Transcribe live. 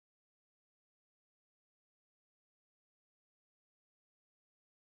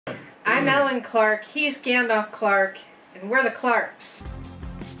I'm Ellen Clark, he's Gandalf Clark, and we're the Clarks.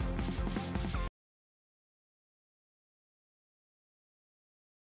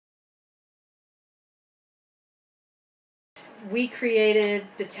 We created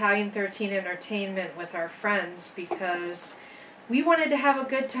Battalion 13 Entertainment with our friends because we wanted to have a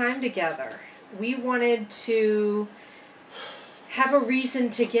good time together. We wanted to have a reason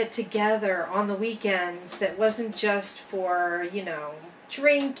to get together on the weekends that wasn't just for, you know,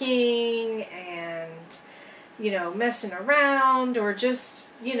 drinking and, you know, messing around or just,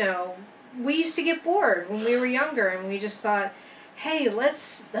 you know, we used to get bored when we were younger and we just thought, hey,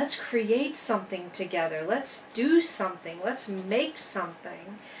 let's create something together. Let's do something. Let's make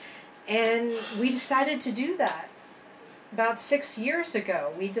something. And we decided to do that. About 6 years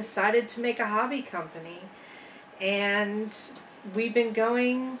ago, we decided to make a hobby company. And we've been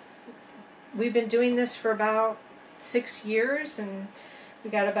doing this for about 6 years, and we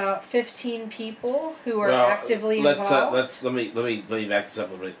got about 15 people who are actively involved. Let me back this up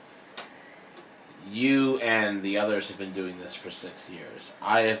a little bit. You and the others have been doing this for 6 years.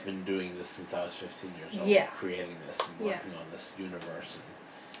 I have been doing this since I was 15 years old, creating this and working on this universe.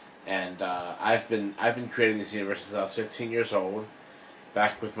 And I've been creating this universe since I was 15 years old,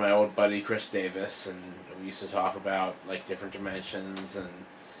 back with my old buddy Chris Davis, and we used to talk about like different dimensions, and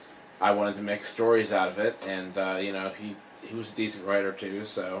I wanted to make stories out of it. And you know, he was a decent writer too,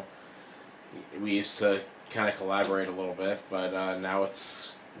 so we used to kind of collaborate a little bit. But now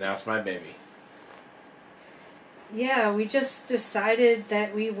it's my baby. Yeah, we just decided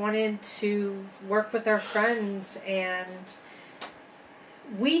that we wanted to work with our friends, and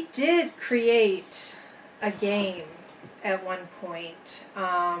we did create a game at one point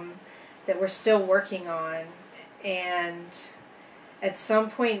that we're still working on, and at some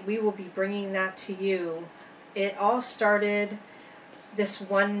point we will be bringing that to you. It all started this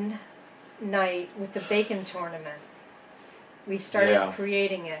one night with the bacon tournament. We started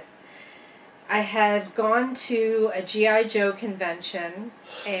creating it. I had gone to a G.I. Joe convention,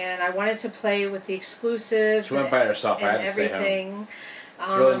 and I wanted to play with the exclusives. She went by herself. I had to everything. Stay home.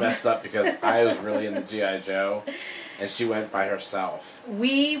 It's really messed up because I was really into G.I. Joe, and she went by herself.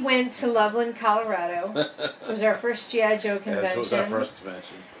 We went to Loveland, Colorado. It was our first G.I. Joe convention. This was our first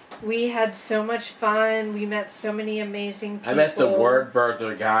convention. We had so much fun. We met so many amazing people. I met the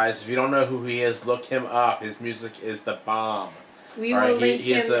Wordburglar, guys. If you don't know who he is, look him up. His music is the bomb. We will link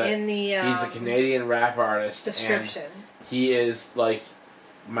him in the he's a Canadian rap artist description. And he is like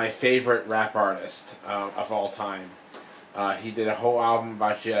my favorite rap artist of all time. He did a whole album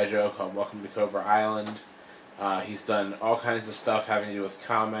about G.I. Joe called Welcome to Cobra Island. He's done all kinds of stuff having to do with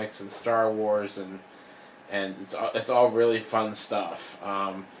comics and Star Wars, and it's all really fun stuff.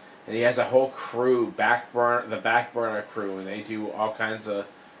 And he has a whole crew, the Backburner crew, and they do all kinds of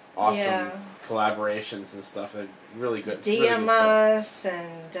awesome collaborations and stuff. They're really good. DMS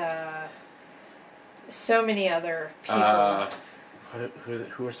and so many other people.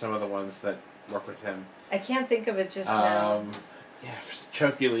 Who are some of the ones that work with him? I can't think of it just now. Yeah,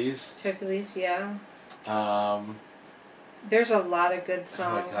 Chocules. Chocules, yeah. There's a lot of good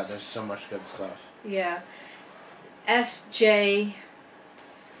songs. Oh my god, there's so much good stuff. Yeah. SJ,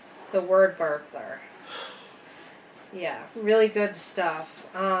 the Wordburglar. Yeah, really good stuff.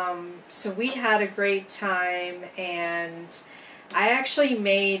 So we had a great time, and I actually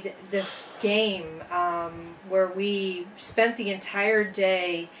made this game where we spent the entire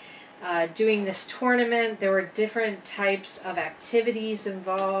day doing this tournament. There were different types of activities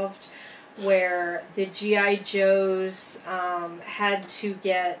involved where the G.I. Joes had to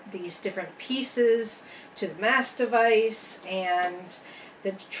get these different pieces to the mass device, and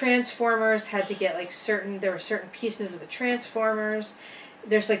the Transformers had to get like there were certain pieces of the Transformers.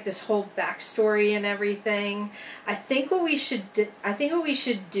 There's like this whole backstory and everything. I think what we should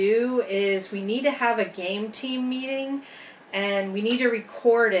do is we need to have a game team meeting, and we need to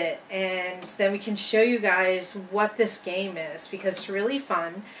record it, and then we can show you guys what this game is, because it's really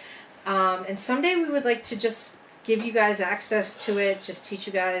fun. And someday we would like to just give you guys access to it, just teach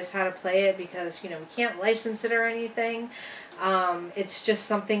you guys how to play it, because, you know, we can't license it or anything. It's just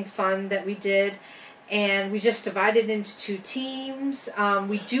something fun that we did, and we just divided into 2 teams.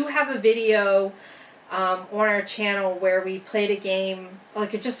 We do have a video on our channel where we played a game,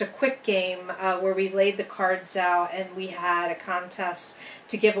 like just a quick game, where we laid the cards out and we had a contest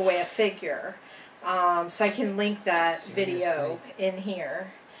to give away a figure. So I can link that video in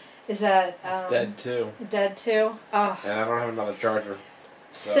here. Is that... it's dead too. Dead too? Oh. And I don't have another charger.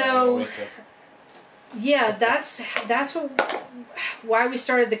 So Yeah, that's why we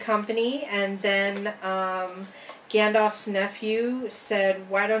started the company, and then Gandalf's nephew said,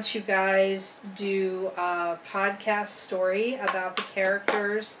 why don't you guys do a podcast story about the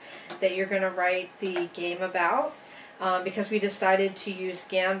characters that you're going to write the game about? Because we decided to use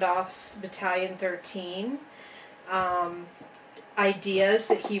Gandalf's Battalion 13 ideas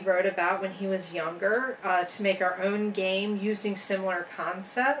that he wrote about when he was younger to make our own game using similar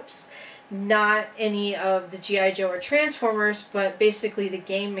concepts. Not any of the G.I. Joe or Transformers, but basically the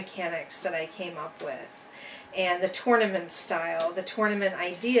game mechanics that I came up with. And the tournament style, the tournament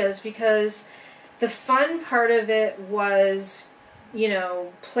ideas, because the fun part of it was, you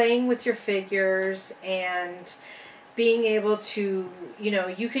know, playing with your figures and being able to, you know,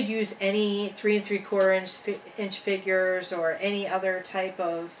 you could use any 3 3/4 inch figures or any other type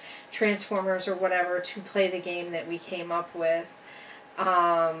of Transformers or whatever to play the game that we came up with.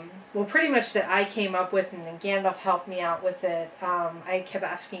 Well, pretty much that I came up with, and then Gandalf helped me out with it. I kept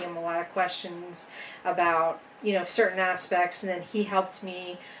asking him a lot of questions about, you know, certain aspects, and then he helped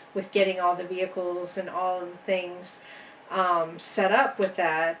me with getting all the vehicles and all of the things set up with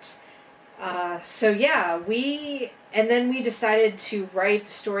that. So yeah, and then we decided to write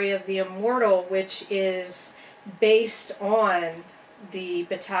the story of the Immortal, which is based on the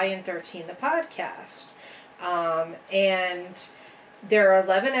Battalion 13, the podcast. And there are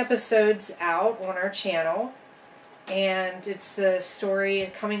 11 episodes out on our channel, and it's the story,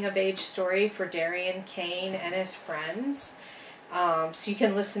 a coming-of-age story for Darian Kane and his friends. So you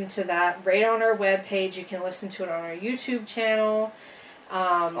can listen to that right on our webpage. You can listen to it on our YouTube channel.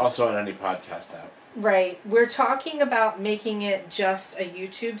 Also on any podcast app. Right. We're talking about making it just a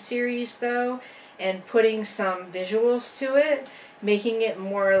YouTube series, though, and putting some visuals to it, making it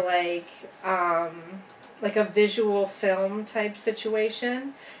more like a visual film type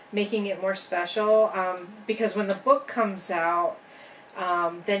situation, making it more special, because when the book comes out,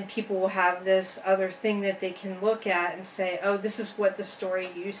 then people will have this other thing that they can look at and say, oh, this is what the story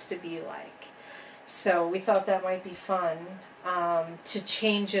used to be like. So we thought that might be fun to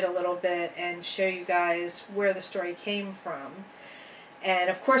change it a little bit and show you guys where the story came from. And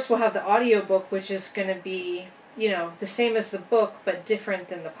of course we'll have the audiobook, which is going to be, you know, the same as the book but different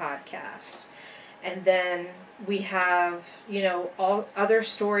than the podcast. And then we have, you know, all other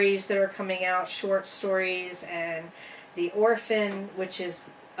stories that are coming out, short stories, and The Orphan, which is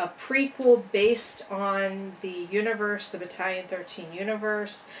a prequel based on the universe, the Battalion 13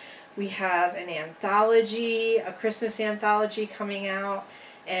 universe. We have an anthology, a Christmas anthology coming out,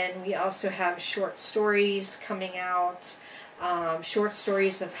 and we also have short stories coming out, short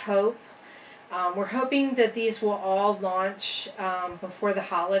stories of hope. We're hoping that these will all launch before the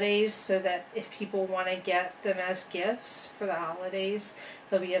holidays, so that if people want to get them as gifts for the holidays,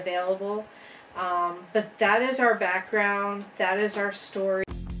 they'll be available. But that is our background. That is our story.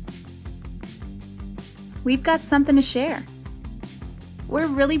 We've got something to share. We're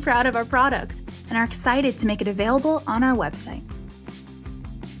really proud of our product and are excited to make it available on our website.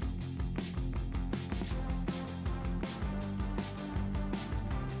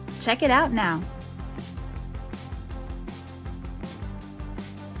 Check it out now.